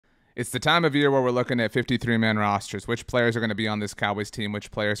It's the time of year where we're looking at 53-man rosters, which players are going to be on this Cowboys team,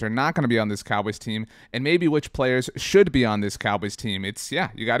 which players are not going to be on this Cowboys team, and maybe which players should be on this Cowboys team.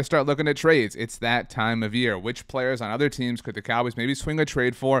 You got to start looking at trades. It's that time of year. Which players on other teams could the Cowboys maybe swing a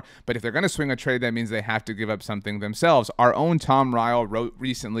trade for? But if they're going to swing a trade, that means they have to give up something themselves. Our own Tom Ryle wrote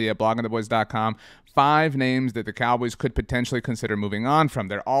recently at bloggingtheboys.com 5 names that the Cowboys could potentially consider moving on from.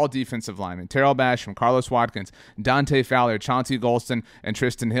 They're all defensive linemen. Terrell Basham, Carlos Watkins, Dante Fowler, Chauncey Golston, and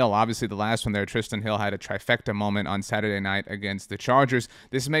Tristan Hill. Obviously, the last one there, Tristan Hill, had a trifecta moment on Saturday night against the Chargers.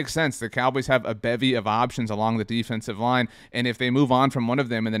 This makes sense. The Cowboys have a bevy of options along the defensive line, and if they move on from one of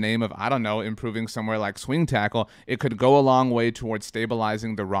them in the name of, I don't know, improving somewhere like swing tackle, it could go a long way towards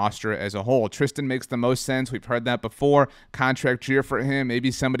stabilizing the roster as a whole. Tristan makes the most sense. We've heard that before. Contract year for him. Maybe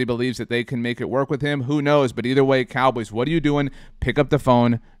somebody believes that they can make it work with him. Who knows? But either way, Cowboys, what are you doing? Pick up the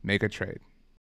phone, make a trade.